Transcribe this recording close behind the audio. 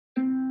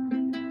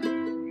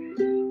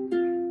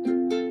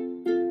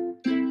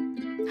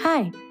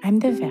Hi, I'm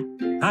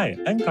Divya. Hi,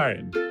 I'm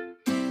Karan.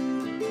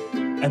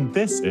 And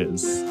this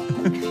is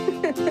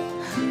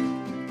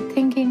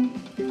Thinking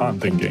On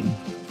Thinking.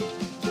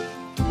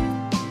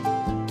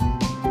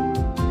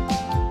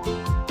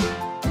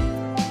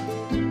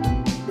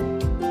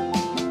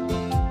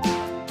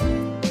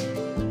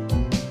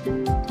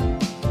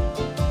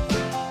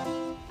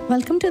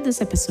 Welcome to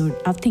this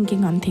episode of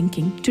Thinking on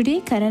Thinking.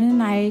 Today, Karan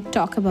and I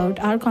talk about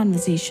our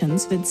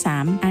conversations with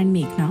Sam and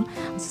Meghna,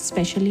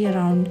 especially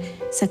around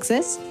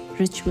success,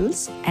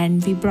 rituals,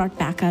 and we brought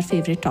back our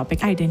favorite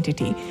topic,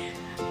 identity.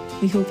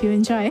 We hope you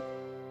enjoy.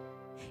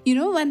 You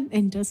know, one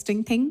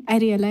interesting thing I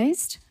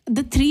realized,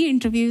 the 3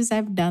 interviews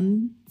I've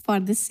done for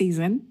this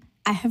season,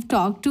 I have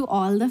talked to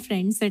all the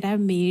friends that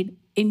I've made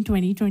in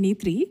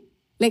 2023.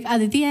 Like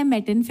Aditi, I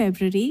met in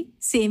February.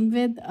 Same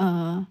with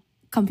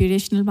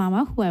Computational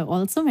Mama, who I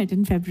also met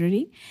in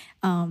February.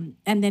 And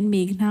then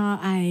Meghna,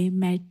 I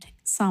met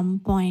some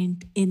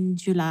point in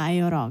July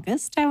or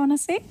August, I want to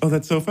say. Oh,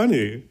 that's so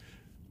funny.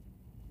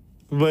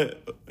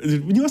 But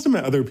you must have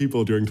met other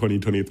people during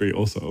 2023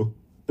 also,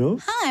 no?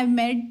 I've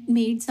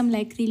made some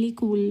like really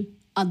cool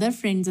other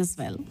friends as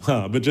well.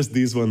 But just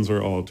these ones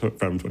were all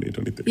from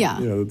 2023. Yeah.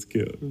 Yeah, that's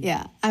cute.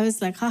 Yeah, I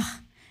was like,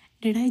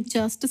 did I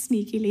just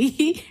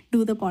sneakily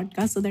do the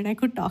podcast so that I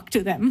could talk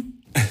to them?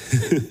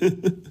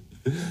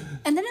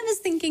 And then I was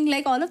thinking,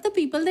 like, all of the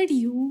people that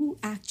you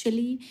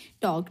actually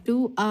talk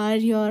to are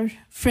your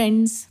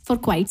friends for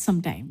quite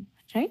some time,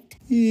 right?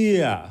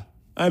 Yeah.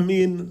 I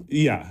mean,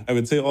 yeah, I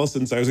would say all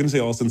since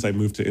I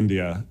moved to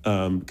India,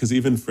 because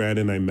even Fran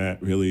and I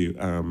met really,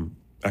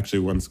 actually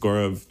once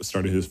Gaurav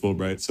started his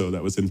Fulbright, so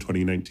that was in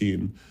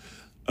 2019.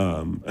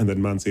 And then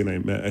Mansi and I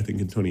met, I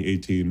think, in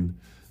 2018.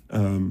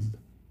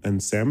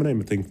 And Sam and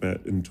I think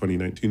met in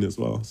 2019 as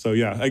well. So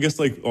yeah, I guess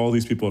like all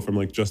these people from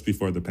like just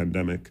before the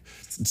pandemic.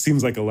 It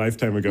seems like a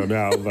lifetime ago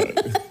now, but...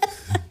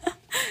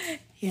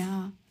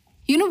 Yeah.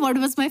 You know what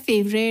was my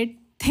favorite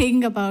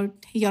thing about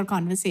your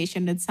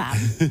conversation with Sam?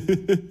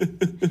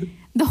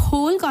 The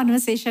whole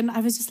conversation, I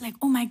was just like,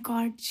 oh my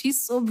God,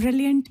 she's so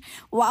brilliant.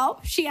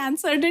 Wow, she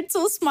answered it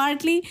so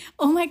smartly.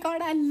 Oh my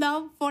God, I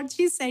love what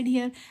she said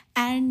here.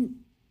 And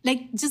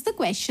like just the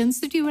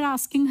questions that you were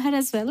asking her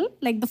as well,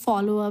 like the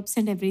follow-ups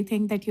and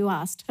everything that you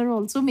asked her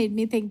also made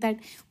me think that,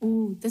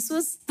 ooh, this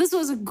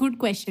was a good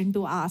question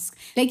to ask.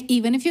 Like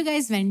even if you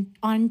guys went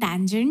on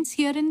tangents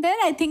here and there,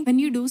 I think when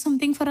you do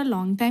something for a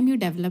long time, you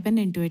develop an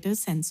intuitive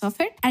sense of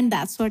it. And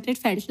that's what it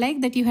felt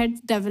like, that you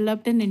had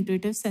developed an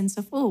intuitive sense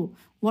of, oh,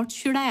 what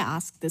should I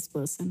ask this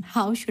person?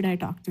 How should I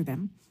talk to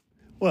them?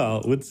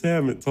 Well, with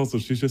Sam, it's also,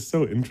 she's just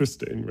so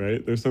interesting,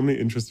 right? There's so many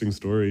interesting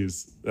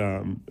stories.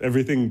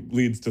 Everything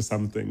leads to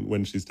something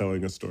when she's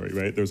telling a story,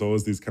 right? There's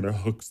always these kind of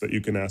hooks that you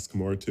can ask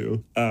more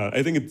to.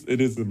 I think it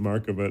is the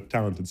mark of a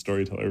talented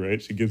storyteller,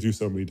 right? She gives you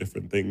so many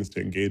different things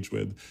to engage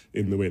with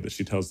in the way that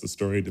she tells the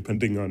story,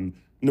 depending on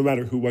no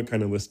matter what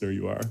kind of listener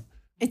you are.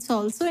 It's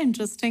also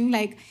interesting,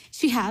 like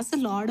she has a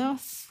lot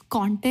of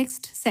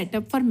context set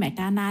up for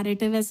meta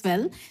narrative as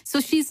well.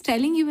 So she's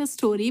telling you a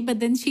story, but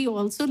then she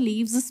also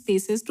leaves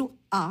spaces to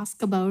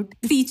ask about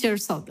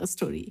features of the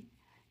story,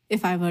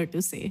 if I were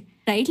to say,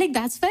 right? Like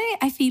that's why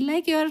I feel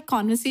like your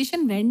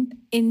conversation went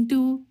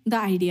into the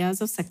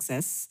ideas of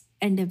success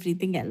and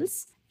everything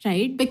else,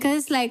 right?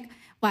 Because like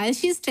while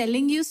she's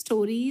telling you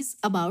stories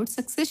about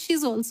success,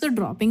 she's also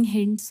dropping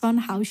hints on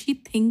how she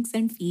thinks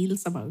and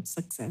feels about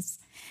success,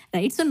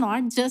 right? So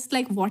not just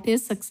like what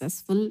is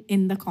successful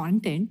in the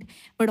content,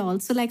 but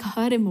also like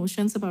her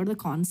emotions about the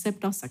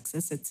concept of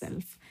success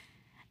itself.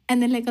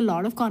 And then like a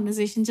lot of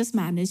conversation just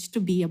managed to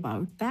be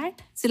about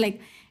that. So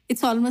like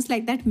it's almost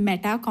like that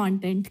meta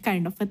content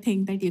kind of a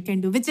thing that you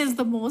can do, which is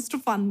the most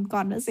fun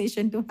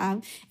conversation to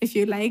have if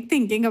you like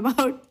thinking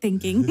about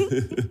thinking.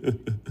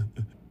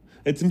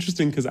 It's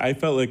interesting because I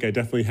felt like I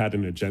definitely had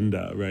an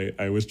agenda, right?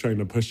 I was trying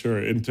to push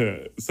her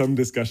into some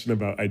discussion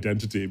about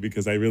identity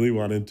because I really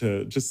wanted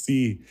to just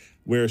see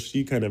where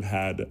she kind of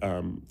had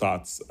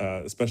thoughts,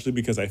 especially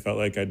because I felt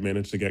like I'd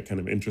managed to get kind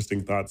of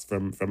interesting thoughts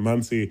from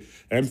Mansi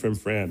and from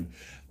Fran.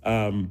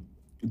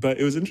 But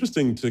it was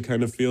interesting to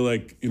kind of feel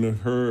like, you know,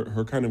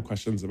 her kind of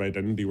questions of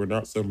identity were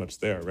not so much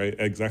there, right?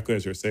 Exactly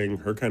as you're saying,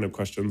 her kind of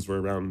questions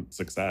were around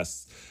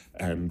success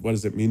and what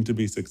does it mean to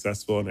be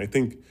successful? And I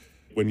think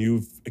when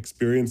you've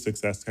experienced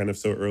success kind of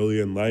so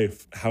early in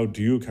life, how do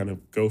you kind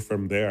of go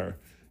from there?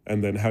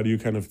 And then how do you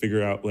kind of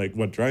figure out like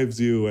what drives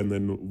you? And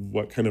then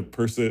what kind of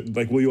person,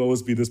 like, will you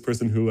always be this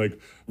person who like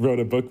wrote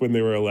a book when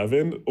they were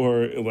 11?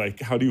 Or like,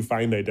 how do you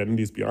find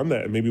identities beyond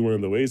that? And maybe one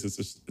of the ways is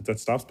just that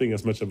stops being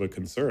as much of a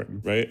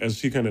concern, right? As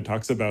she kind of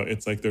talks about,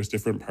 it's like there's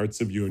different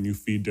parts of you and you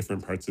feed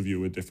different parts of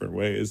you with different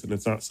ways. And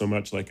it's not so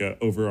much like an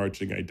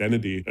overarching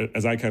identity.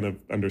 As I kind of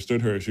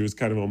understood her, she was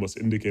kind of almost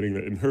indicating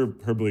that in her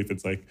belief,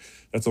 it's like,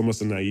 that's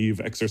almost a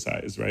naive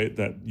exercise, right?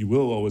 That you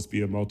will always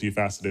be a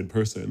multifaceted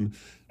person.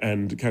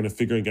 And kind of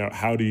figuring out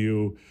how do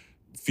you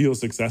feel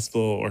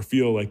successful or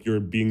feel like you're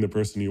being the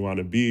person you want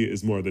to be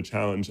is more the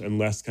challenge, and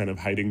less kind of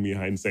hiding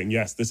behind saying,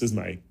 yes, this is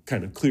my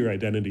kind of clear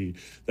identity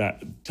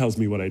that tells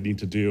me what I need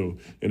to do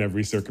in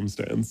every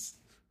circumstance.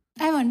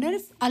 I wonder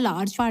if a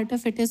large part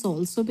of it is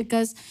also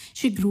because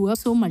she grew up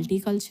so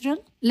multicultural.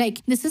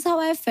 Like, this is how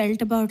I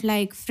felt about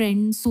like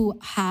friends who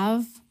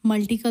have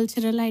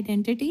multicultural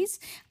identities.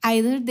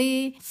 Either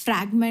they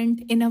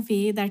fragment in a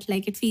way that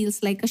like it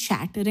feels like a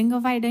shattering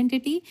of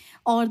identity,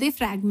 or they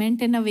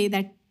fragment in a way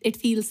that it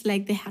feels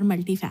like they are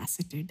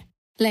multifaceted.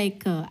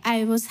 Like,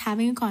 I was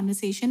having a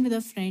conversation with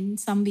a friend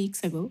some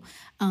weeks ago,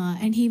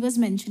 and he was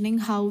mentioning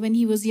how when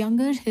he was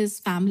younger, his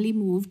family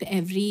moved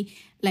every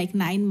like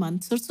 9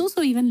 months or so,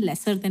 so even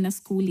lesser than a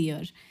school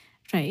year,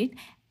 right?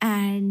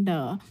 And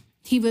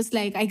he was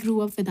like, I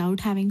grew up without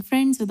having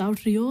friends,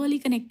 without really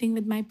connecting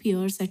with my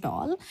peers at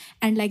all.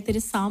 And like, there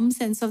is some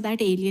sense of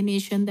that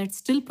alienation that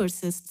still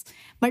persists.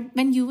 But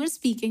when you were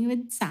speaking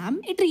with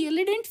Sam, it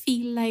really didn't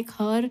feel like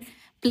her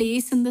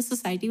place in the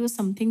society was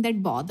something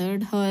that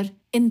bothered her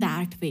in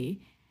that way.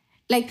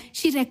 Like,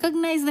 she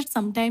recognized that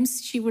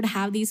sometimes she would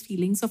have these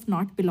feelings of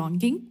not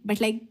belonging,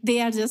 but like they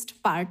are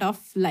just part of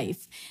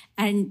life.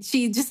 And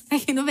she just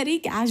like, very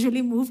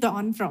casually moved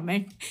on from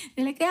it.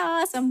 They're like,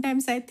 yeah,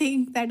 sometimes I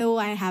think that, oh,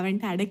 I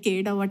haven't had a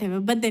kid or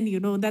whatever. But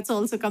then, that's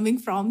also coming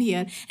from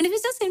here. And it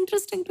was just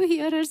interesting to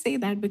hear her say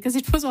that, because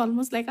it was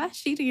almost like,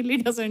 she really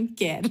doesn't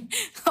care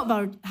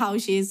about how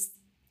she's,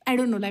 I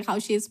don't know, like how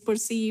she is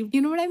perceived.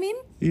 You know what I mean?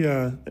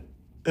 Yeah.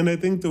 And I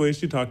think the way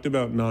she talked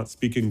about not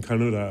speaking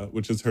Kannada,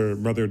 which is her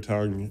mother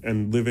tongue,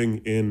 and living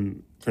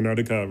in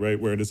Karnataka, right,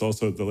 where it is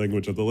also the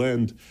language of the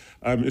land,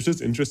 it's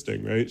just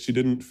interesting, right? She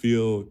didn't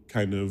feel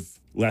kind of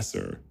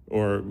lesser,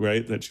 or,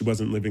 right, that she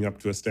wasn't living up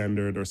to a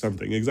standard or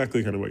something.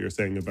 Exactly kind of what you're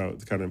saying about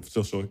the kind of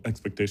social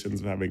expectations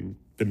of having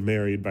been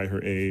married by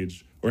her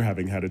age or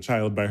having had a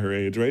child by her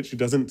age, right? She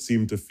doesn't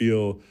seem to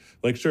feel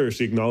like, sure,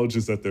 she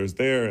acknowledges that there's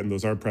there and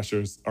those are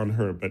pressures on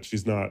her, but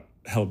she's not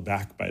held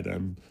back by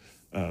them,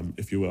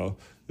 if you will.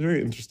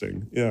 Very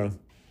interesting. Yeah.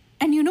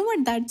 And you know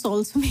what that's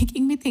also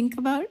making me think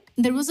about?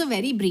 There was a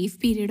very brief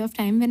period of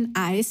time when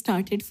I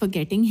started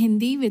forgetting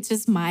Hindi, which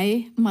is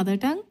my mother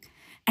tongue.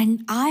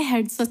 And I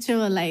had such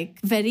a like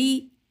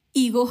very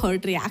ego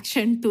hurt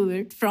reaction to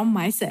it from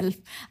myself.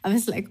 I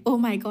was like, oh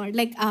my God.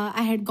 Like,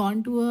 I had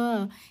gone to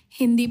a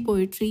Hindi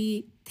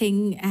poetry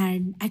thing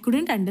and I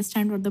couldn't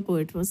understand what the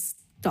poet was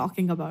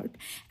talking about.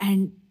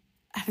 And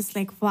I was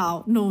like,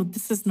 wow, no,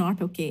 this is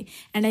not okay.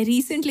 And I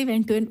recently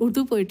went to an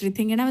Urdu poetry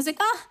thing and I was like,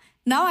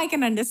 now I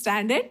can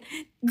understand it.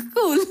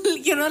 Cool.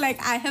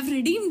 Like I have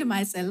redeemed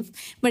myself.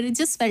 But it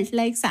just felt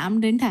like Sam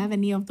didn't have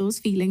any of those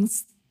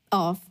feelings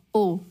of,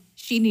 oh,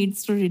 she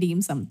needs to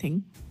redeem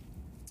something.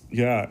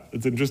 Yeah,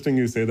 it's interesting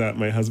you say that.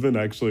 My husband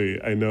actually,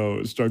 I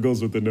know,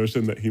 struggles with the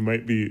notion that he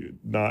might be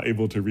not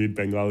able to read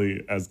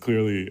Bengali as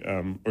clearly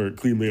or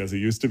cleanly as he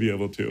used to be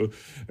able to.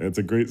 And it's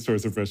a great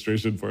source of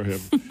frustration for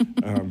him.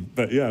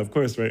 But yeah, of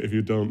course, right, if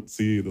you don't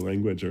see the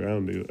language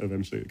around,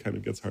 eventually it kind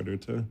of gets harder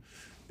to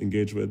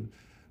engage with.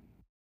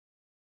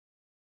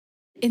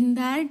 In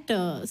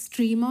that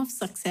stream of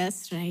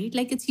success, right?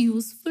 Like, it's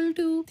useful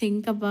to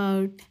think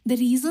about the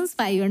reasons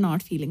why you're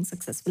not feeling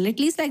successful. At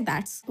least, like,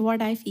 that's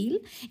what I feel.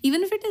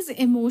 Even if it is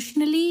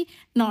emotionally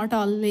not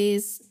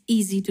always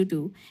easy to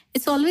do,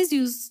 it's always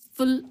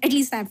useful, at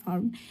least I've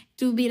found,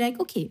 to be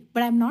like, okay,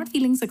 but I'm not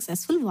feeling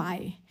successful.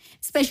 Why?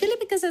 Especially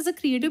because as a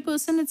creative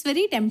person, it's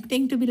very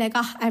tempting to be like,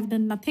 I've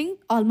done nothing.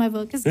 All my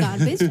work is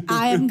garbage.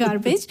 I am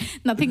garbage.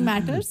 Nothing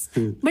matters.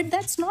 But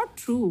that's not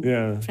true,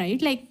 Yeah.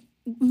 right? Like,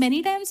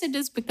 many times it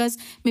is because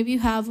maybe you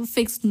have a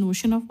fixed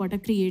notion of what a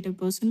creative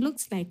person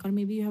looks like, or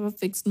maybe you have a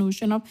fixed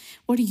notion of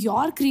what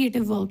your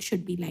creative work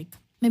should be like.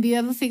 Maybe you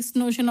have a fixed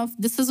notion of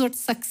this is what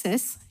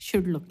success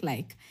should look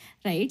like,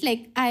 right?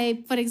 Like,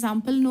 I, for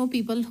example, know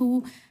people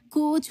who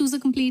go choose a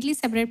completely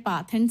separate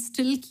path and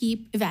still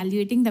keep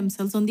evaluating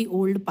themselves on the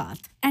old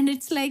path. And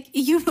it's like,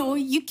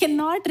 you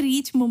cannot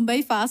reach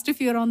Mumbai fast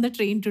if you're on the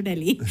train to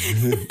Delhi.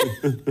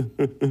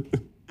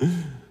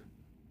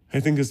 I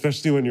think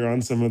especially when you're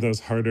on some of those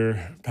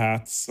harder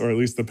paths, or at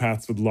least the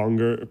paths with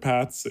longer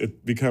paths,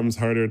 it becomes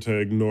harder to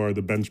ignore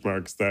the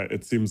benchmarks that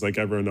it seems like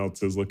everyone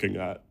else is looking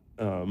at.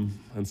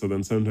 And so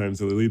then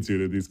sometimes it leads you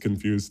to these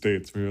confused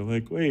states where you're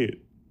like,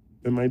 wait,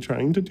 am I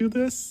trying to do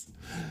this?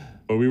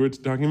 But we were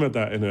talking about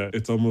that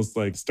it's almost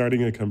like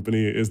starting a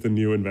company is the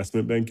new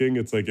investment banking.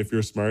 It's like, if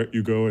you're smart,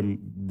 you go and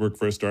work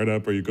for a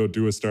startup or you go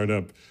do a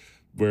startup.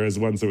 Whereas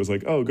once it was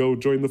like, oh, go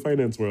join the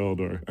finance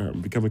world or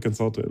become a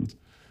consultant.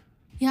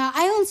 Yeah,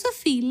 I also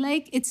feel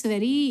like it's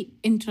very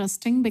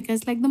interesting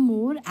because, like, the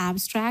more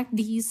abstract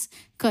these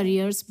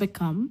careers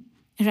become,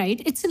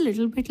 right? It's a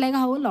little bit like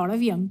how a lot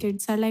of young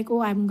kids are like,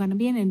 oh, I'm going to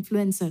be an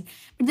influencer.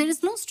 But there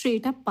is no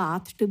straight up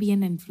path to be an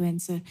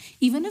influencer.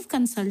 Even if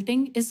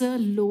consulting is a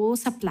low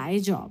supply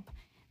job,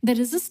 there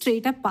is a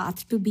straight up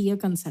path to be a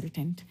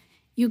consultant.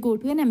 You go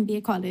to an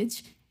MBA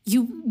college,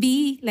 you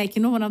be like,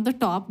 one of the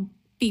top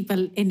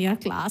people in your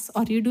class,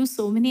 or you do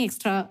so many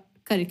extra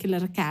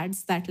curricular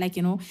CADs that, like,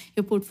 your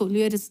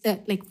portfolio is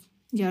like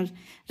your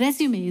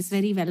resume is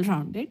very well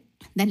rounded,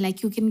 then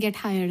like you can get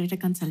hired at a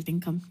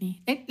consulting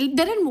company.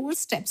 There are more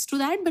steps to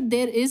that, but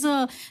there is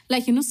a,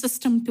 like,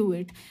 system to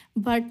it.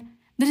 But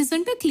There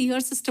isn't a clear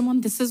system on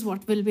this is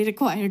what will be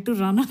required to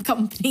run a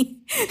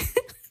company.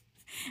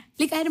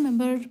 Like I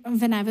remember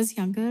when I was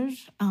younger,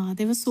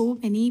 there were so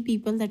many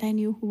people that I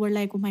knew who were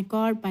like, oh my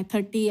God, by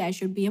 30, I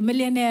should be a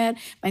millionaire.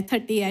 By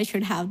 30, I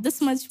should have this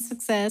much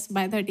success.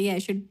 By 30, I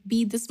should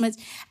be this much.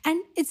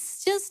 And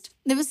it's just,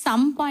 there was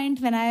some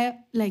point when I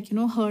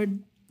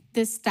heard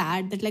this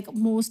stat that like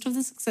most of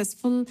the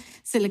successful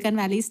Silicon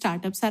Valley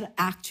startups are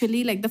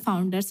actually like the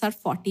founders are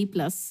 40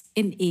 plus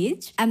in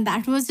age. And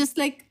that was just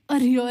like a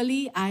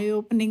really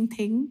eye-opening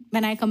thing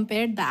when I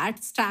compared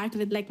that stat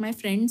with like my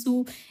friends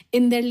who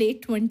in their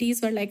late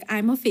 20s were like,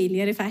 I'm a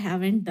failure if I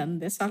haven't done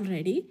this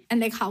already.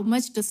 And like how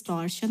much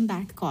distortion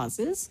that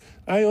causes.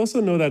 I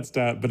also know that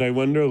stat, but I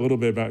wonder a little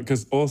bit about,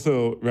 because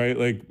also, right,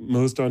 like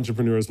most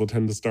entrepreneurs will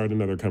tend to start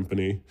another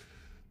company.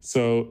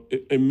 So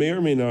it may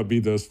or may not be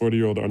those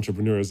 40-year-old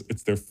entrepreneurs.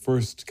 It's their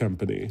first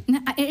company.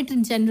 No, it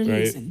generally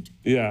right? isn't.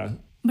 Yeah.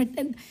 But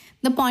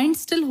the point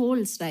still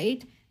holds,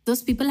 right?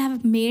 Those people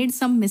have made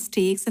some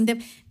mistakes and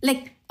they've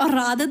like, or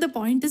rather the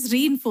point is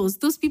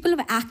reinforced. Those people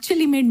have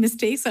actually made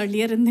mistakes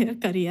earlier in their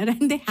career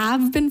and they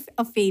have been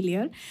a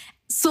failure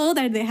so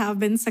that they have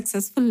been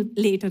successful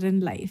later in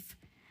life.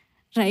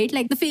 Right?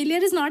 Like the failure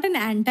is not an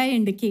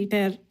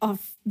anti-indicator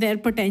of their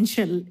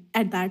potential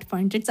at that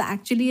point. It's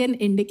actually an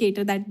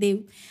indicator that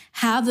they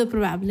have the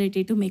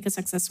probability to make a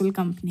successful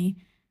company.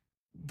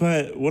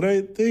 But what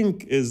I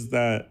think is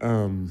that,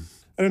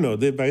 I don't know,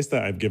 the advice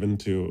that I've given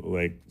to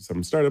like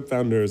some startup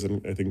founders,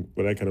 and I think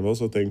what I kind of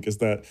also think is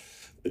that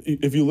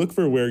if you look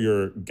for where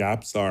your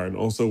gaps are and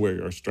also where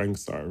your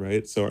strengths are,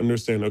 right? So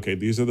understand, okay,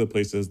 these are the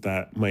places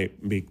that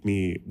might make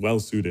me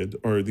well-suited,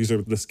 or these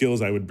are the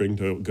skills I would bring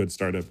to a good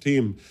startup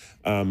team.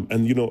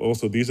 And,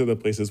 also these are the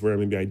places where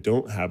maybe I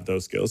don't have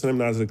those skills and I'm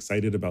not as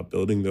excited about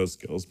building those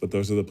skills, but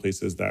those are the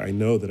places that I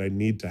know that I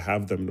need to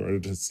have them in order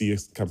to see a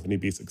company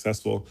be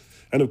successful.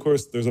 And of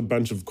course, there's a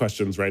bunch of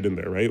questions right in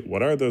there, right?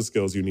 What are those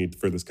skills you need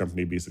for this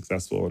company to be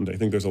successful? And I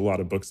think there's a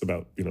lot of books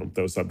about,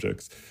 those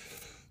subjects.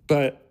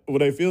 But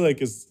what I feel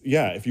like is,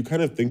 if you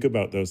kind of think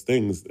about those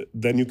things,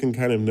 then you can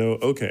kind of know,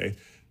 okay,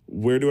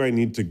 where do I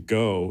need to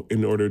go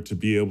in order to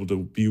be able to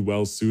be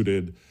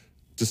well-suited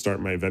to start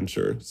my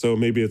venture? So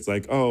maybe it's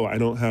like, oh, I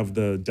don't have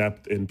the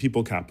depth in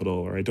people capital,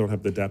 or I don't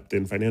have the depth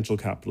in financial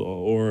capital,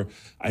 or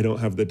I don't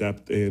have the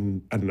depth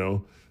in, I don't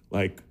know,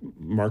 like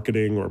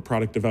marketing or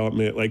product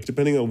development, like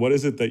depending on what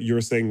is it that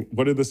you're saying,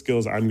 what are the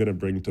skills I'm going to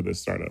bring to this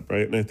startup,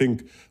 right? And I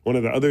think one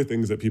of the other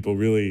things that people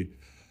really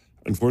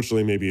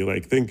unfortunately maybe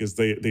like think is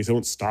they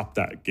don't stop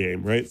that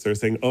game, right? So they're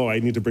saying, oh, I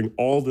need to bring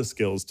all the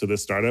skills to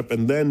this startup.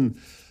 And then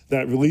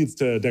that leads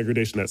to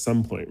degradation at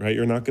some point, right?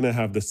 You're not going to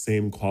have the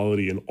same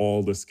quality in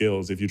all the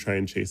skills if you try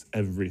and chase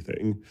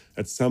everything.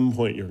 At some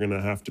point, you're going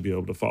to have to be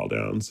able to fall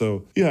down.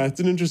 So yeah, it's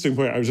an interesting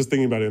point. I was just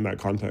thinking about it in that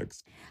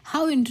context.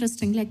 How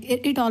interesting. Like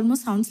it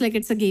almost sounds like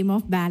it's a game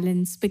of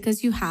balance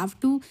because you have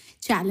to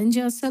challenge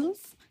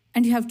yourself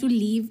and you have to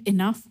leave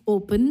enough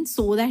open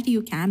so that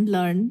you can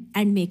learn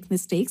and make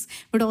mistakes.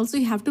 But also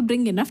you have to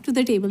bring enough to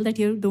the table that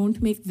you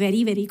don't make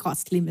very, very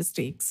costly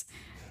mistakes.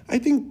 I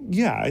think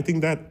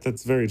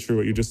that's very true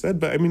what you just said.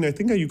 But I mean, I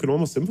think you can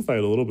almost simplify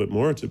it a little bit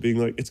more to being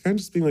like, it's kind of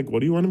just being like, what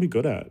do you want to be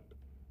good at,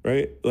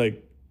 right?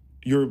 Like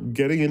you're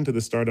getting into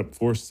the startup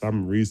for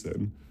some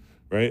reason,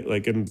 right?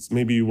 Like, and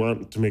maybe you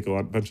want to make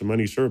a bunch of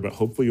money, sure, but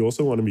hopefully you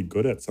also want to be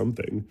good at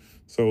something.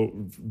 So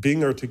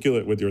being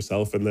articulate with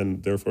yourself and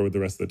then therefore with the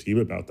rest of the team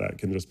about that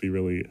can just be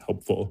really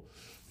helpful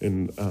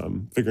in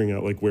figuring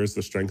out like, where's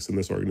the strengths in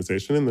this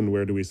organization and then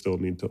where do we still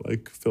need to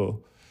like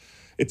fill.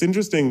 It's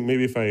interesting,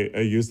 maybe if I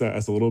use that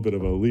as a little bit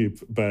of a leap,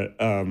 but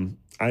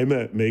I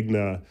met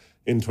Meghana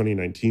in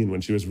 2019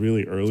 when she was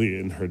really early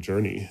in her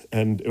journey.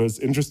 And it was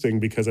interesting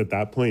because at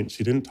that point,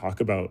 she didn't talk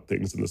about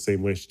things in the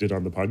same way she did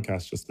on the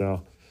podcast just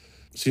now.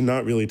 She did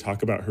not really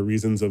talk about her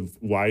reasons of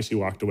why she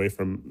walked away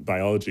from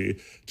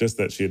biology, just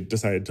that she had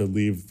decided to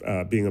leave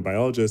being a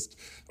biologist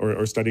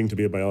or studying to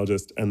be a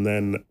biologist and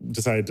then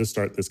decided to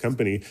start this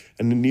company.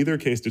 And in neither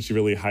case did she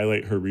really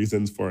highlight her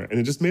reasons for it. And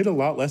it just made a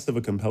lot less of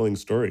a compelling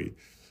story.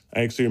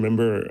 I actually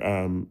remember,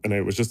 and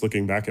I was just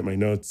looking back at my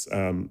notes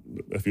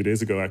a few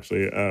days ago,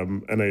 actually,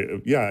 and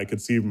I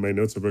could see my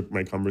notes of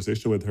my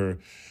conversation with her.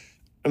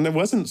 And I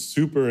wasn't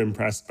super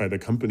impressed by the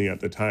company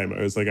at the time.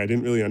 I was like, I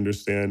didn't really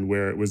understand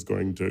where it was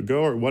going to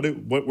go or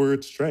what were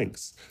its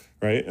strengths,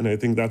 right? And I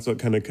think that's what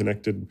kind of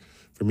connected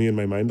for me in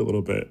my mind a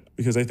little bit.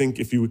 Because I think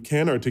if you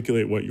can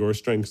articulate what your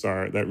strengths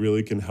are, that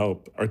really can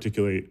help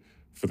articulate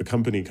for the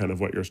company kind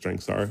of what your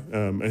strengths are.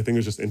 I think it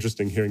was just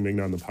interesting hearing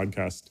Meghana on the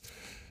podcast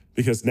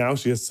because now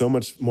she has so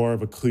much more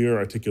of a clear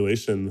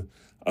articulation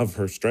of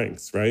her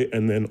strengths, right?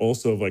 And then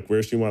also of like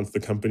where she wants the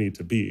company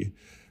to be.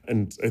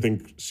 And I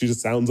think she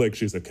just sounds like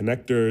she's a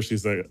connector.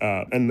 She's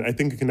and I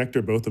think a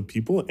connector both of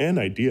people and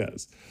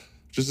ideas,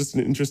 which is just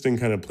an interesting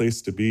kind of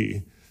place to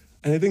be.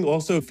 And I think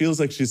also it feels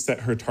like she's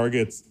set her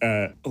targets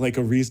at like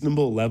a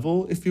reasonable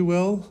level, if you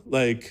will.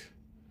 Like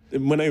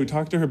when I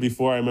talked to her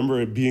before, I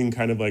remember it being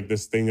kind of like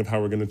this thing of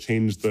how we're going to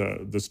change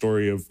the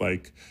story of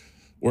like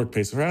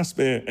workplace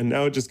harassment. And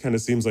now it just kind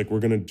of seems like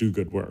we're going to do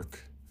good work.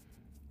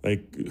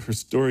 Like her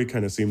story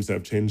kind of seems to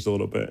have changed a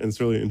little bit. And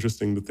it's really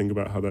interesting to think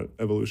about how that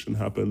evolution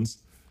happens.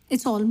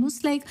 It's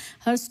almost like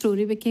her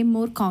story became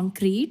more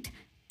concrete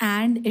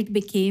and it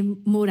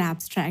became more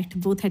abstract,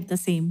 both at the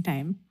same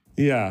time.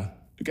 Yeah.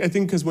 I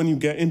think because when you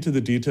get into the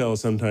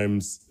details,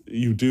 sometimes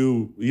you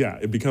do, yeah,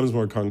 it becomes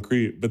more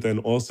concrete, but then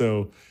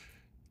also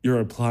you're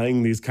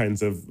applying these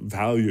kinds of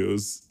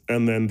values,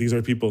 and then these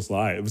are people's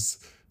lives.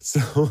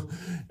 So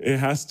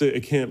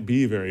it can't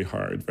be very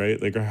hard,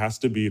 right? Like, it has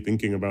to be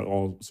thinking about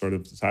all sort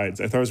of sides.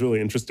 I thought it was really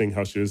interesting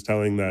how she was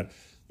telling that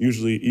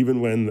usually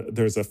even when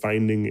there's a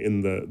finding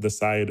in the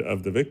side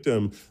of the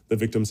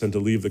victims tend to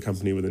leave the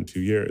company within 2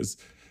 years.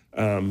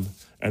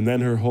 And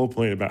then her whole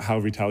point about how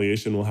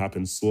retaliation will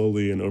happen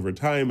slowly and over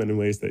time and in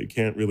ways that you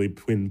can't really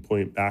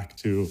pinpoint back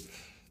to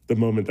the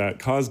moment that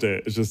caused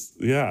it. It's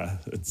just, yeah,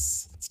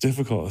 it's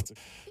difficult.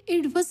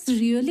 It was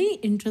really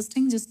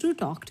interesting just to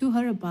talk to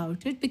her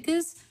about it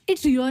because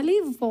it really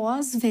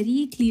was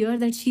very clear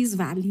that she's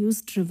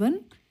values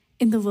driven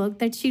in the work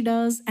that she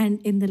does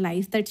and in the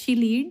life that she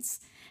leads.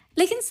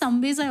 Like, in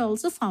some ways, I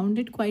also found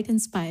it quite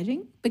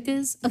inspiring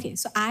because, okay,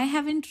 so I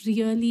haven't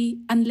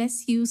really,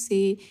 unless you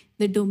say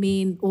the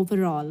domain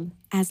overall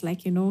as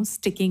like,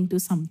 sticking to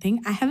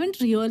something, I haven't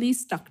really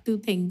stuck to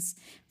things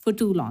for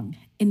too long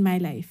in my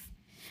life.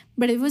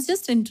 But it was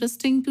just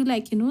interesting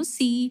to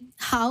see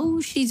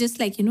how she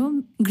just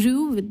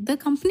grew with the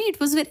company. It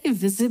was very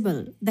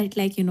visible that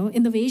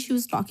in the way she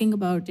was talking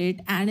about it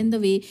and in the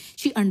way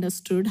she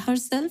understood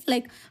herself,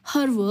 like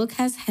her work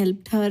has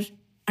helped her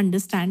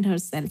understand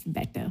herself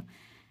better.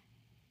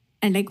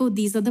 And like, oh,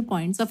 these are the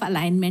points of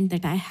alignment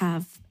that I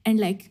have. And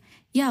like,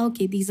 yeah,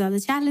 okay, these are the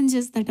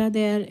challenges that are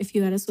there if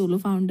you are a solo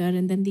founder.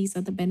 And then these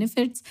are the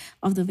benefits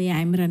of the way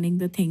I'm running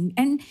the thing.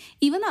 And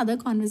even other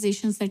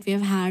conversations that we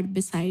have had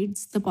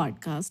besides the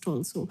podcast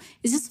also.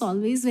 It's just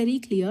always very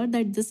clear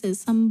that this is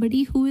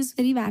somebody who is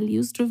very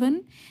values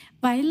driven.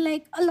 While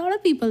like a lot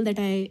of people that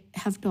I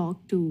have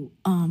talked to,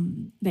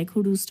 like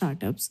who do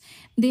startups,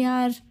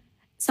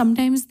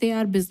 sometimes they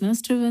are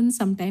business driven,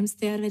 sometimes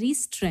they are very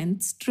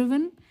strengths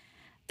driven.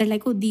 They're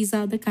like, oh, these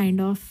are the kind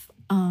of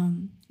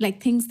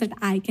like things that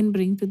I can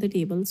bring to the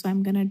table, so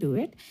I'm gonna do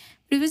it.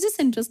 But it was just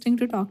interesting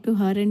to talk to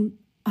her and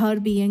her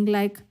being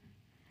like,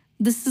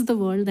 this is the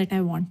world that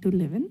I want to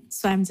live in,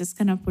 so I'm just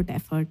gonna put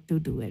effort to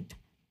do it.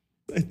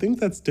 I think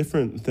that's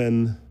different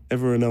than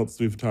everyone else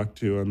we've talked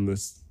to on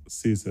this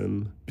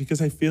season,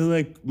 because I feel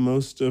like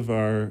most of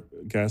our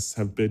guests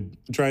have been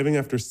driving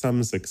after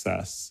some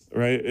success,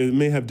 right? It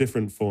may have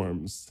different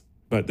forms,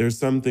 but there's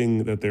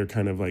something that they're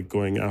kind of like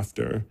going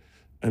after.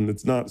 And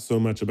it's not so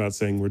much about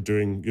saying we're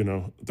doing,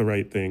 the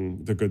right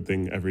thing, the good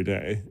thing every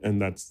day.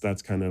 And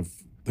that's kind of,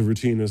 the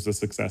routine is the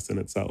success in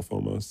itself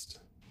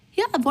almost.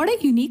 Yeah, what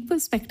a unique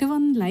perspective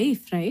on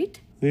life, right?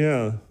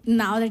 Yeah.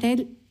 Now that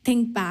I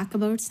think back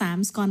about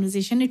Sam's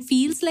conversation, it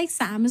feels like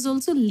Sam is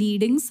also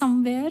leading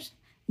somewhere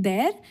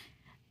there,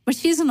 but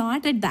she's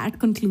not at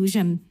that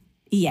conclusion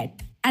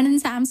yet. And in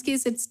Sam's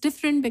case, it's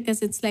different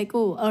because it's like,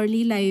 oh,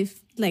 early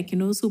life,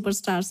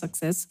 superstar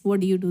success. What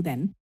do you do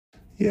then?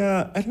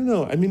 Yeah, I don't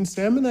know. I mean,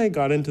 Sam and I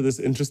got into this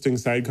interesting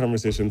side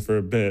conversation for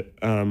a bit,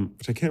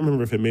 which I can't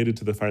remember if it made it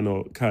to the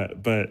final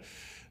cut, but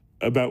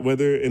about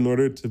whether in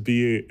order to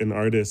be an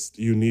artist,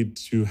 you need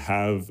to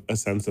have a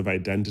sense of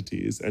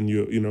identities. And,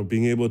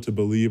 being able to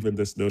believe in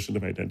this notion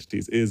of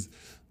identities is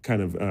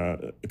kind of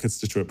a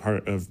constituent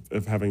part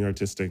of having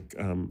artistic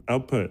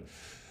output.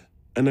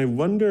 And I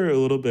wonder a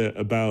little bit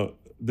about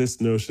this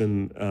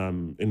notion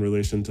in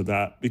relation to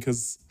that,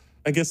 because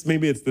I guess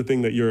maybe it's the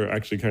thing that you're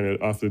actually kind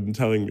of often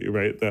telling me,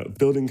 right? That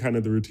building kind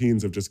of the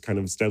routines of just kind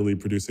of steadily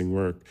producing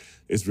work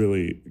is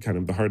really kind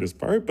of the hardest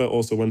part. But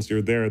also once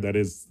you're there, that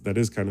is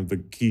kind of the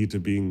key to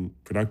being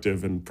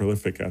productive and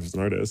prolific as an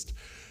artist,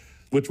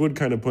 which would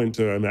kind of point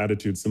to an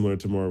attitude similar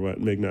to more what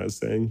Meghna is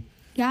saying.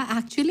 Yeah,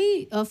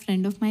 actually, a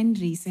friend of mine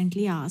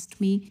recently asked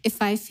me if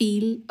I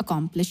feel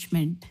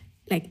accomplishment,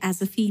 like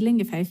as a feeling,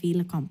 if I feel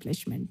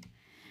accomplishment.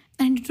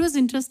 And it was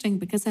interesting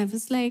because I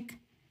was like,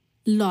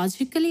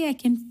 logically, I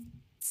can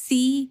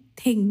see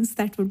things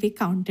that would be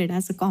counted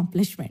as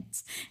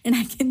accomplishments. And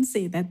I can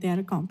say that they are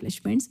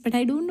accomplishments, but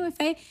I don't know if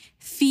I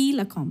feel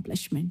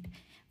accomplishment.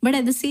 But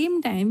at the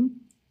same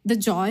time, the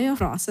joy of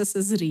process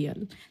is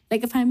real.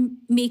 Like if I'm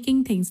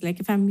making things, like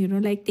if I'm,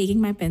 like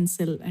taking my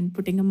pencil and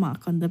putting a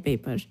mark on the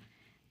paper,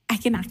 I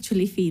can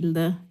actually feel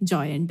the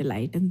joy and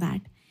delight in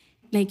that.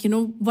 Like,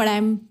 what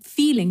I'm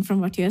feeling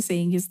from what you're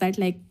saying is that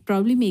like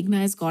probably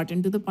Meghna has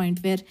gotten to the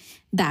point where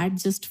that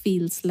just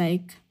feels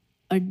like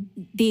a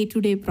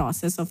day-to-day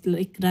process of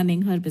like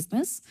running her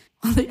business.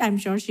 I'm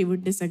sure she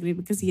would disagree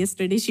because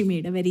yesterday she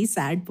made a very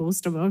sad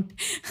post about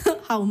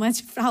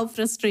how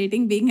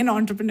frustrating being an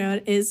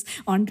entrepreneur is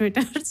on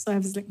Twitter. So I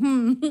was like,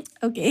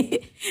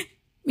 okay,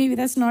 maybe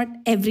that's not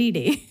every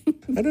day.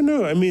 I don't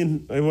know. I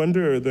mean, I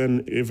wonder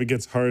then if it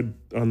gets hard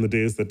on the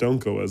days that don't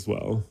go as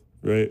well,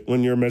 right?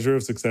 When your measure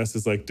of success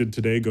is like, did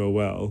today go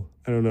well?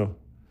 I don't know.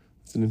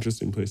 It's an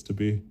interesting place to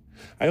be.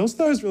 I also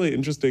thought it was really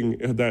interesting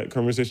that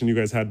conversation you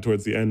guys had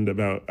towards the end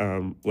about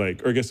or I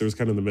guess it was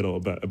kind of in the middle,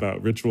 but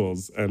about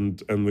rituals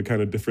and the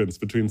kind of difference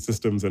between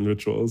systems and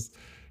rituals.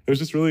 It was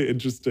just really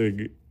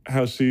interesting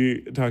how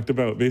she talked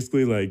about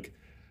basically like,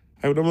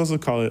 I would almost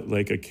call it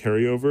like a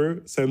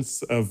carryover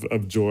sense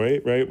of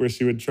joy, right? Where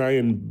she would try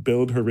and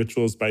build her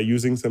rituals by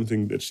using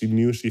something that she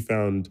knew she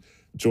found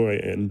joy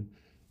in,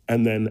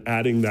 and then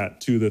adding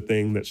that to the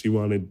thing that she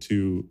wanted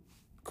to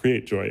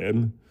create joy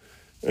in.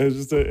 It was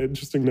just an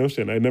interesting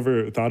notion. I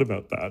never thought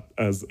about that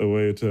as a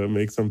way to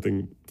make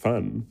something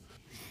fun.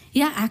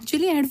 Yeah,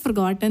 actually, I had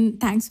forgotten.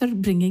 Thanks for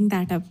bringing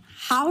that up.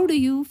 How do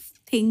you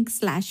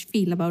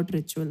think/feel about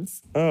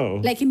rituals? Oh.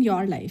 Like in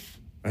your life?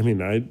 I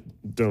mean, I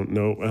don't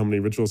know how many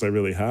rituals I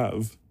really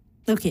have.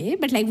 Okay,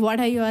 but like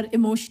what are your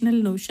emotional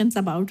notions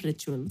about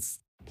rituals?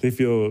 They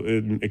feel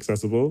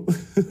inaccessible.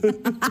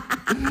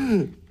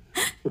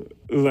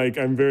 Like,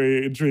 I'm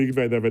very intrigued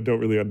by them and don't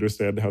really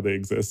understand how they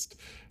exist.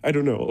 I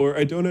don't know. Or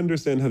I don't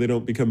understand how they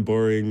don't become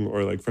boring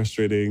or like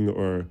frustrating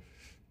or,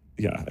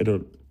 yeah, I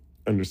don't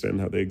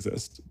understand how they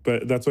exist.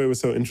 But that's why it was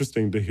so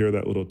interesting to hear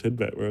that little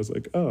tidbit where I was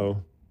like,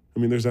 oh, I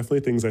mean, there's definitely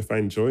things I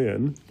find joy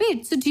in.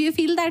 Wait, so do you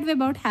feel that way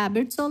about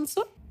habits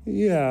also?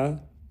 Yeah,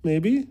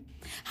 maybe.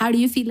 How do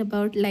you feel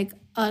about like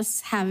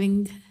us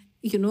having,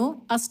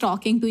 us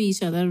talking to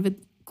each other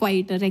with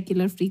quite a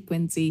regular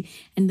frequency?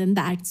 And then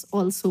that's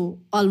also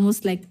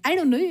almost like, I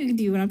don't know,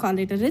 do you want to call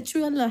it a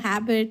ritual, a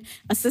habit,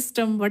 a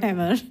system,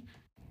 whatever?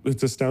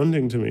 It's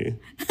astounding to me.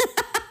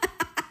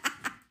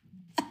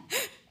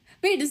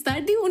 Wait, is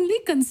that the only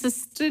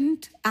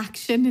consistent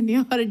action in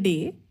your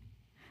day?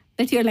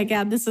 That you're like,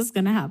 yeah, this is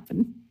going to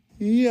happen?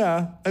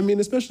 Yeah. I mean,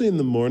 especially in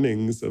the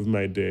mornings of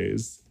my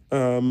days.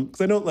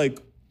 Because I don't like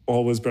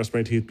always brush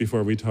my teeth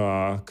before we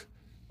talk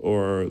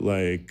or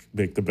like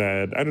make the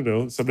bed. I don't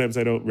know. Sometimes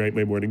I don't write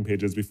my morning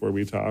pages before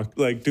we talk.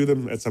 Like do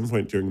them at some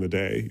point during the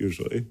day,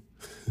 usually.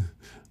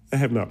 I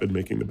have not been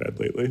making the bed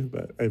lately,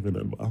 but I've been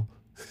unwell.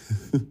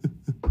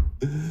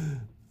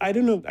 I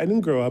don't know. I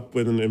didn't grow up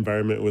with an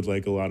environment with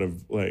like a lot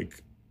of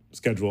like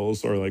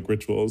schedules or like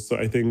rituals. So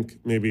I think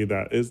maybe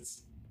that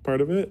is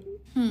part of it.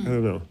 I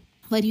don't know.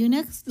 Were you in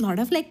a lot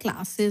of like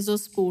classes or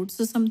sports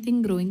or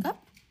something growing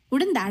up?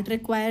 Wouldn't that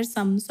require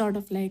some sort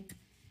of like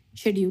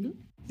schedule?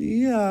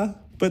 Yeah,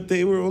 but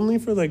they were only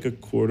for like a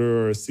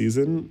quarter or a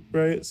season,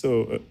 right?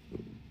 So,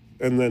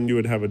 and then you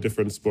would have a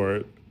different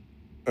sport.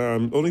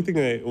 Only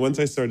thing once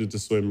I started to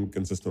swim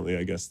consistently,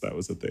 I guess that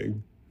was a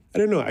thing. I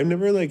don't know. I've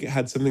never like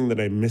had something that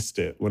I missed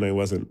it when I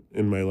wasn't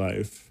in my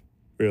life,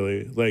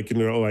 really. Like,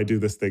 oh, I do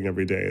this thing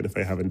every day. And if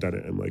I haven't done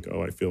it, I'm like,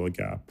 oh, I feel a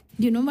gap.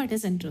 You know what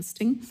is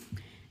interesting?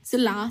 So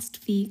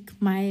last week,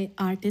 my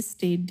artist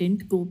day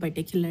didn't go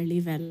particularly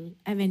well.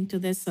 I went to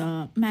this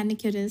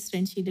manicurist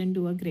and she didn't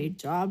do a great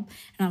job.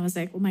 And I was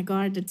like, oh my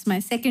God, it's my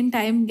second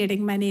time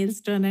getting my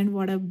nails done and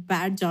what a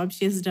bad job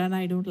she has done.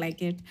 I don't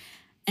like it.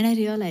 And I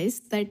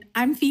realized that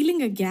I'm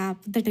feeling a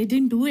gap that I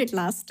didn't do it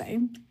last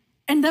time.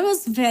 And that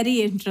was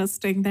very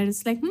interesting. That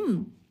it's like,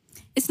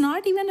 it's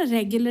not even a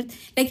regular,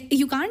 like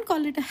you can't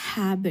call it a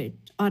habit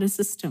or a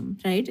system,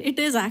 right? It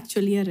is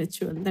actually a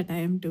ritual that I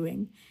am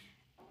doing.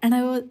 And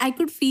I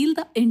could feel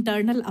the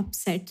internal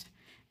upset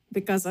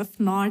because of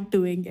not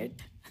doing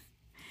it.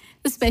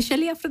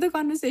 Especially after the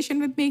conversation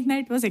with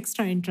Meghna, it was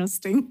extra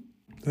interesting.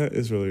 That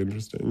is really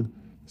interesting.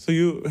 So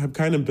you have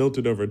kind of built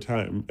it over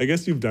time. I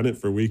guess you've done it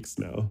for weeks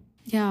now.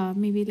 Yeah,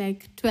 maybe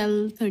like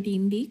 12,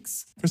 13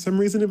 weeks. For some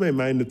reason in my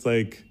mind, it's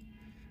like,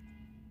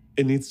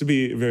 it needs to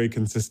be very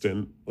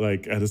consistent,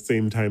 like at the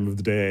same time of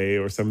the day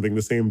or something,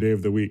 the same day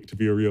of the week to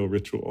be a real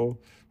ritual.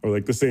 Or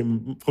like the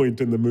same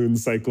point in the moon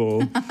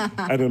cycle.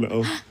 I don't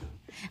know.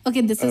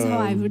 Okay, this is how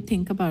I would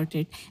think about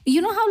it.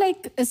 You know how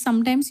like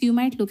sometimes you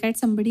might look at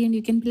somebody and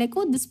you can be like,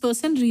 oh, this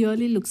person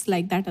really looks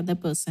like that other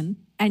person.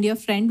 And your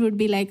friend would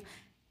be like,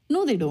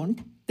 no, they don't.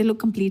 They look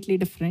completely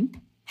different.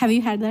 Have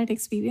you had that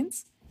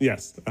experience?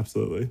 Yes,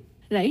 absolutely.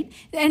 Right?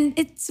 And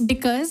it's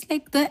because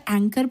like the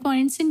anchor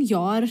points in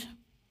your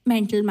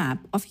mental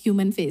map of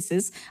human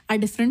faces are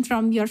different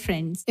from your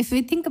friends. If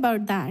we think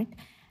about that,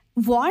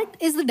 what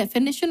is the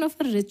definition of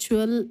a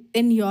ritual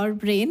in your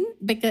brain?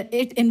 Because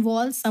it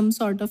involves some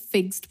sort of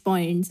fixed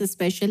points,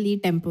 especially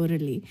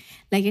temporally.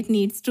 Like it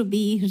needs to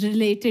be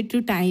related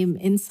to time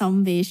in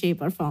some way,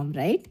 shape, or form,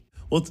 right?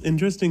 Well, it's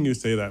interesting you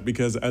say that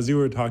because as you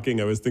were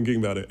talking, I was thinking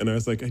about it and I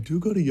was like, I do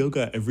go to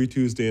yoga every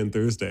Tuesday and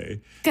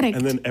Thursday. Correct.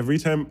 And then every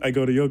time I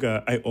go to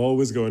yoga, I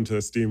always go into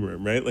a steam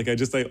room, right? Like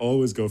I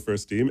always go for a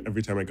steam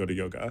every time I go to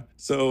yoga.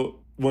 So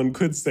one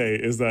could say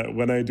is that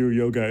when I do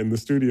yoga in the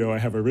studio, I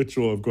have a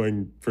ritual of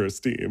going for a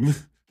steam.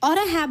 Or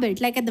a habit,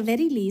 like at the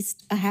very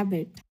least, a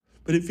habit.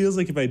 But it feels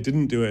like if I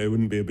didn't do it, it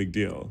wouldn't be a big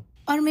deal.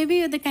 Or maybe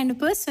you're the kind of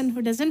person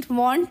who doesn't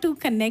want to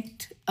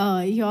connect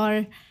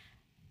your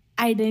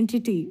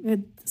identity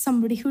with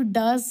somebody who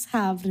does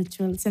have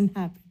rituals and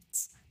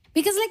habits.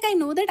 Because like I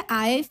know that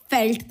I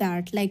felt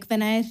that like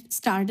when I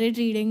started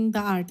reading The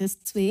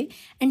Artist's Way,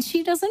 and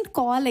she doesn't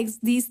call like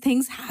these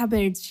things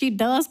habits, she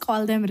does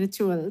call them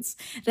rituals,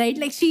 right?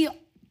 Like she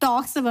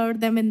talks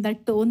about them in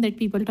that tone that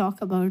people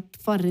talk about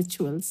for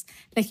rituals.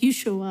 Like you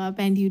show up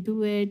and you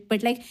do it,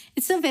 but like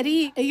it's a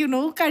very,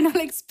 kind of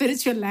like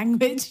spiritual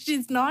language.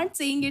 She's not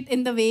saying it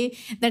in the way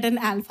that an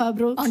alpha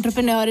bro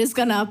entrepreneur is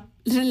gonna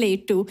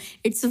relate to.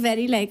 It's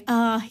very like,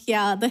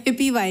 yeah, the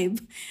hippie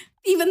vibe.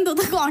 Even though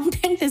the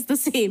content is the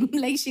same,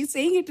 like she's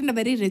saying it in a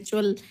very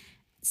ritual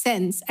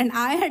sense. And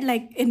I had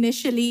like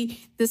initially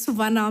this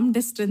one arm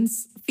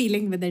distance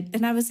feeling with it.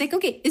 Then I was like,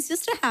 okay, it's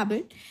just a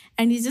habit.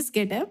 And you just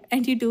get up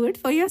and you do it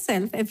for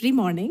yourself every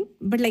morning.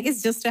 But like,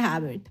 it's just a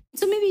habit.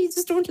 So maybe you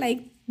just don't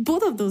like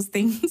both of those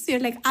things. You're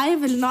like, I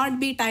will not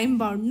be time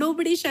bound.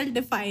 Nobody shall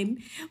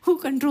define who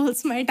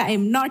controls my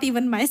time, not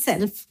even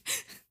myself.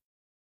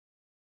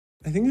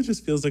 I think it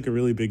just feels like a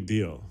really big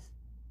deal.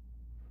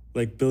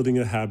 Like building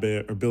a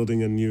habit or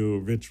building a new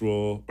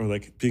ritual or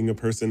like being a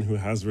person who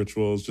has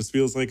rituals just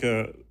feels like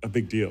a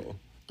big deal.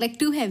 Like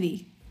too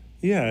heavy.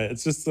 Yeah,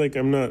 it's just like,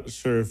 I'm not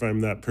sure if I'm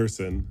that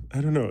person.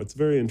 I don't know. It's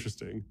very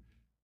interesting.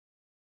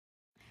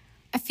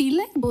 I feel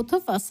like both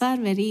of us are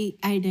very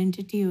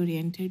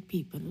identity-oriented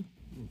people.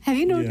 Have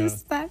you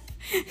noticed that?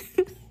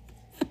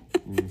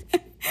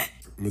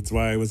 That's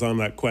why I was on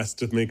that quest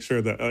to make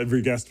sure that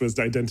every guest was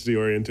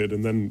identity-oriented,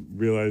 and then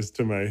realized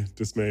to my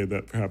dismay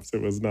that perhaps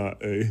it was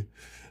not a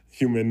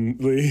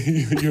humanly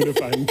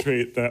unifying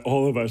trait that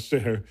all of us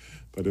share,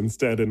 but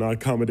instead an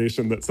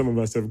accommodation that some of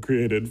us have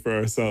created for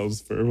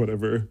ourselves for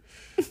whatever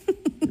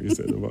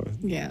reason.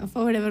 Yeah,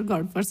 for whatever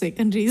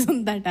godforsaken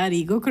reason that our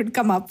ego could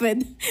come up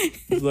with.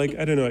 Like,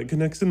 I don't know, it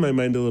connects in my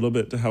mind a little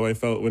bit to how I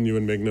felt when you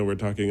and Meghna were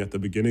talking at the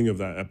beginning of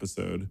that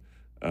episode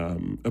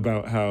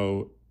about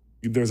how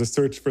there's a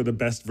search for the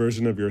best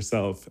version of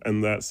yourself,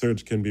 and that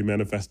search can be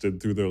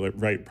manifested through the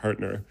right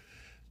partner.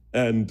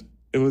 And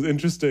it was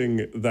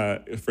interesting,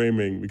 that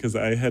framing, because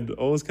I had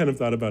always kind of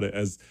thought about it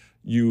as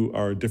you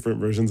are different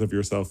versions of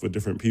yourself with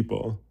different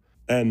people.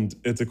 And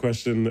it's a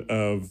question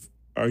of,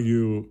 are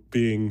you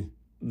being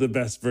the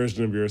best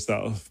version of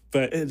yourself?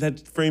 But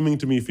that framing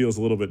to me feels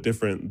a little bit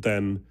different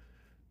than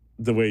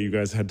the way you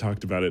guys had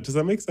talked about it. Does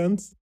that make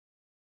sense?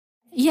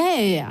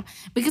 Yeah.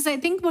 Because I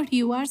think what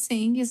you are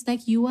saying is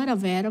like you are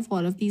aware of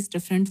all of these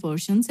different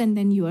versions and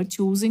then you are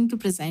choosing to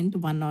present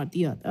one or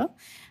the other,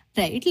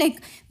 right?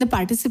 Like the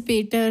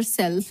participator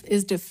self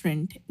is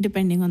different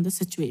depending on the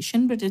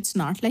situation, but it's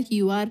not like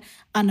you are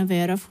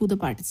unaware of who the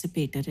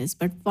participator is.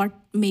 But what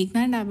Meghna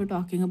and I were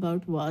talking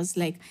about was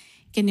like,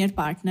 can your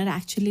partner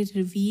actually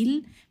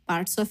reveal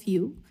parts of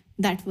you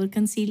that were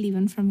concealed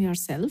even from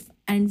yourself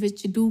and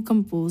which do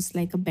compose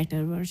like a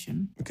better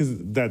version? Because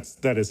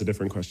that is a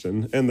different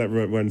question. And that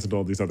runs into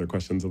all these other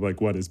questions of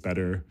like, what is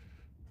better?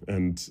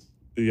 And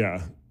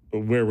yeah,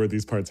 where were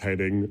these parts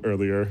hiding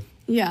earlier?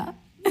 Yeah.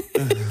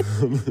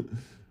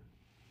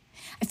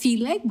 I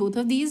feel like both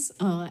of these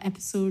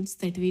episodes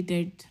that we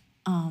did,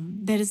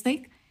 there is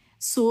like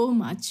so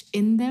much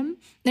in them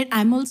that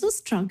I'm also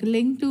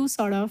struggling to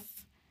sort of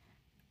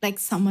like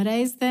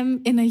summarize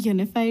them in a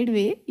unified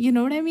way. You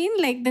know what I mean?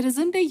 Like there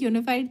isn't a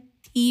unified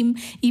theme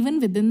even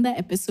within the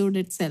episode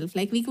itself.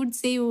 Like we could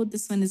say, oh,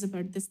 this one is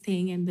about this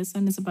thing and this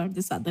one is about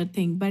this other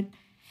thing. But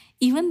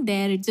even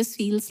there, it just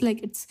feels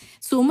like it's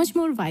so much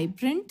more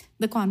vibrant,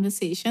 the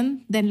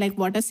conversation, than like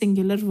what a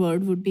singular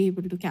word would be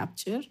able to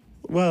capture.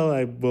 Well,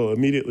 I will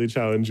immediately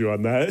challenge you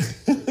on that.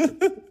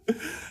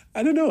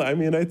 I don't know. I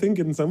mean, I think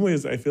in some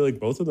ways, I feel like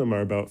both of them are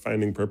about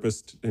finding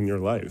purpose in your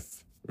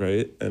life,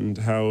 right? And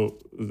how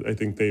I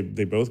think they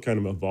both kind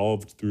of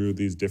evolved through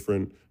these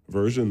different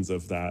versions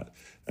of that.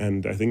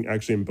 And I think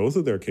actually in both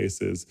of their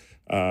cases,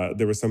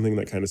 there was something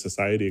that kind of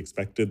society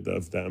expected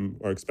of them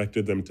or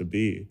expected them to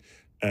be.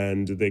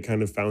 And they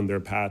kind of found their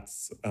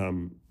paths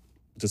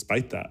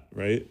despite that,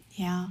 right?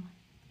 Yeah.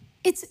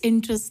 It's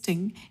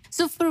interesting.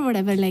 So for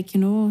whatever,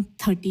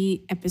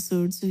 30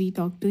 episodes, we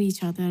talked to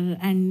each other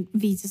and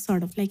we just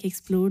sort of like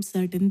explored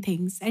certain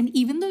things. And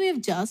even though we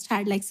have just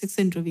had like 6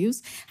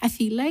 interviews, I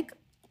feel like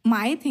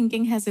my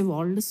thinking has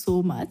evolved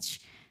so much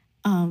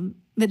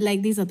with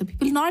like these other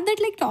people. Not that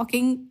like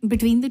talking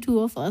between the two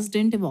of us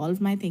didn't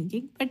evolve my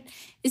thinking, but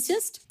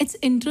it's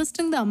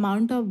interesting the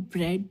amount of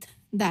breadth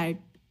that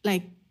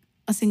like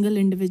a single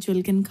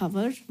individual can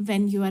cover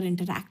when you are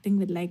interacting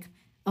with like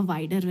a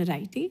wider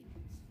variety.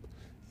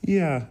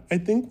 Yeah, I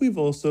think we've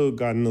also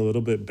gotten a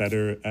little bit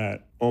better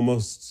at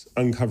almost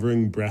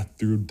uncovering breadth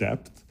through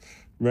depth,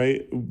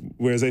 right?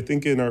 Whereas I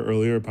think in our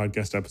earlier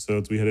podcast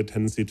episodes, we had a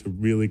tendency to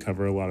really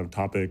cover a lot of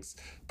topics,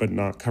 but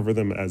not cover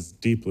them as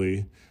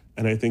deeply.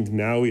 And I think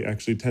now we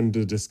actually tend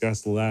to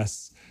discuss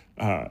less,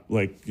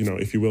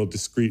 if you will,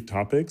 discrete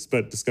topics,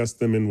 but discuss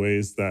them in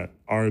ways that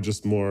are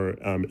just more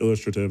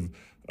illustrative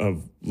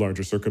of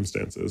larger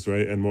circumstances,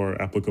 right? And more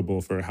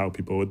applicable for how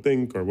people would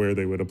think or where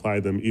they would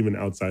apply them, even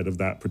outside of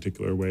that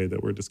particular way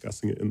that we're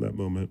discussing it in that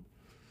moment.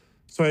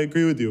 So I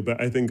agree with you, but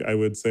I think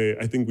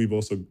we've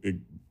also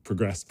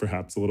progressed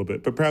perhaps a little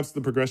bit, but perhaps the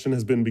progression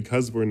has been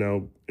because we're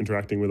now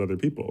interacting with other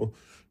people,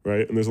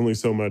 right? And there's only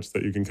so much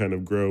that you can kind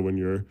of grow when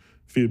your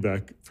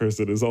feedback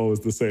person is always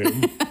the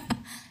same.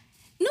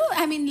 No,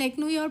 I mean,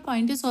 your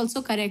point is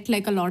also correct.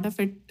 Like a lot of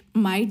it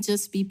might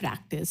just be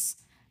practice,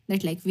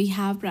 that like we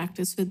have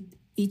practice with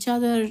each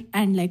other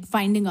and like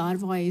finding our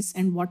voice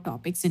and what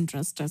topics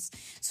interest us.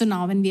 So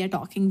now when we are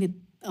talking with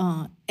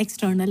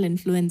external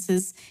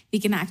influences, we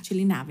can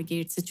actually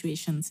navigate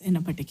situations in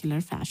a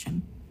particular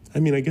fashion. I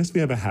mean, I guess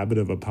we have a habit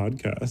of a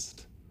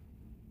podcast.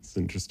 It's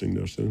an interesting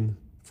notion.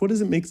 What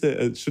does it make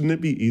it? Shouldn't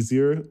it be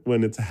easier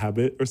when it's a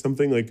habit or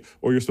something like,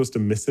 or you're supposed to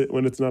miss it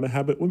when it's not a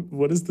habit?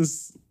 What is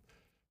this?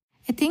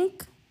 I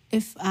think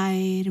if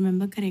I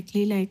remember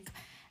correctly, like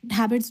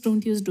habits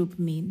don't use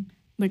dopamine,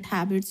 but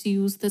habits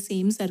use the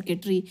same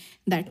circuitry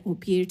that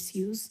opiates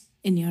use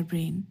in your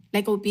brain.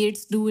 Like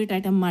opiates do it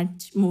at a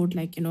much more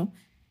like,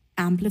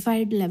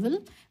 amplified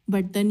level,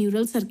 but the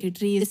neural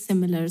circuitry is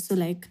similar. So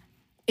like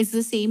it's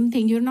the same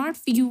thing.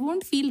 You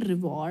won't feel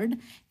reward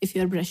if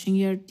you're brushing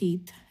your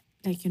teeth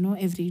like,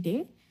 every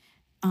day.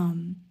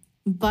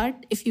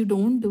 But if you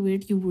don't do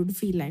it, you would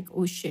feel like,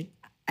 oh shit,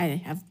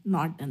 I have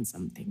not done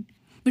something.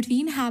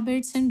 Between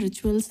habits and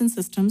rituals and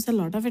systems, a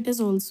lot of it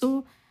is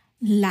also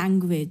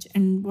language.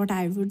 And what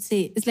I would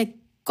say is like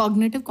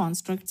cognitive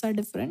constructs are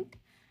different.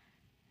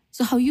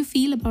 So how you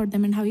feel about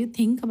them and how you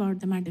think about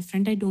them are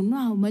different. I don't know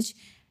how much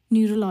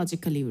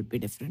neurologically would be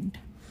different.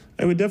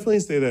 I would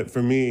definitely say that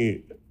for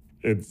me,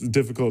 it's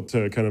difficult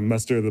to kind of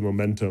muster the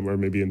momentum or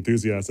maybe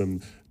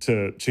enthusiasm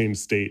to change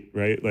state,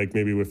 right? Like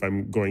maybe if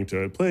I'm going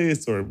to a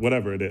place or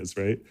whatever it is,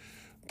 right?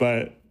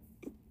 But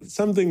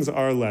some things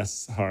are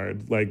less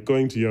hard. Like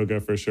going to yoga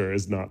for sure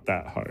is not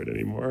that hard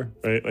anymore,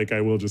 right? Like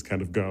I will just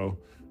kind of go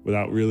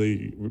without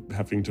really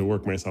having to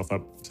work myself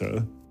up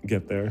to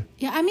get there.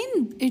 Yeah, I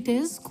mean, it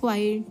is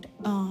quite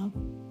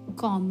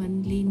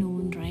commonly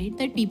known, right?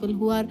 That people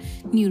who are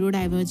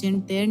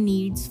neurodivergent, their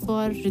needs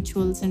for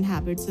rituals and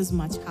habits is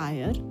much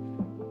higher.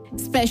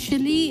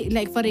 Especially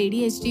like for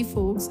ADHD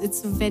folks,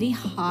 it's very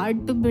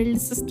hard to build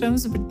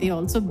systems, but they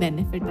also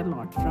benefit a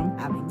lot from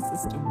having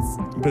systems.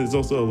 But it's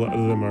also a lot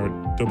of them are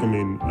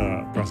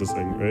dopamine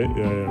processing, right?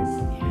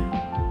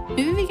 Yeah.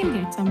 Maybe we can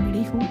get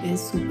somebody who is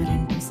super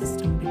into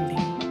system building.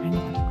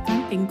 I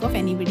can't think of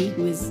anybody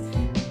who is,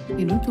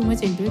 too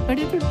much into it, but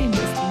it would be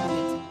interesting.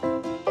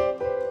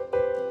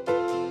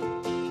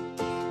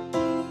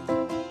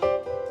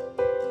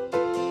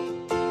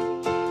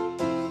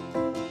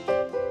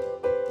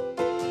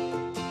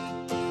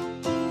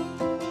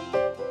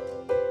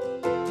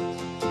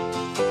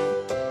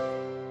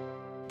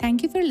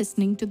 Thank you for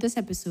listening to this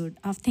episode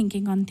of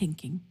Thinking on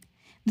Thinking.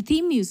 The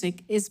theme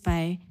music is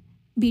by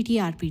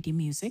BTRPT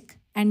Music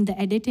and the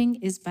editing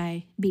is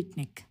by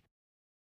Beatnik.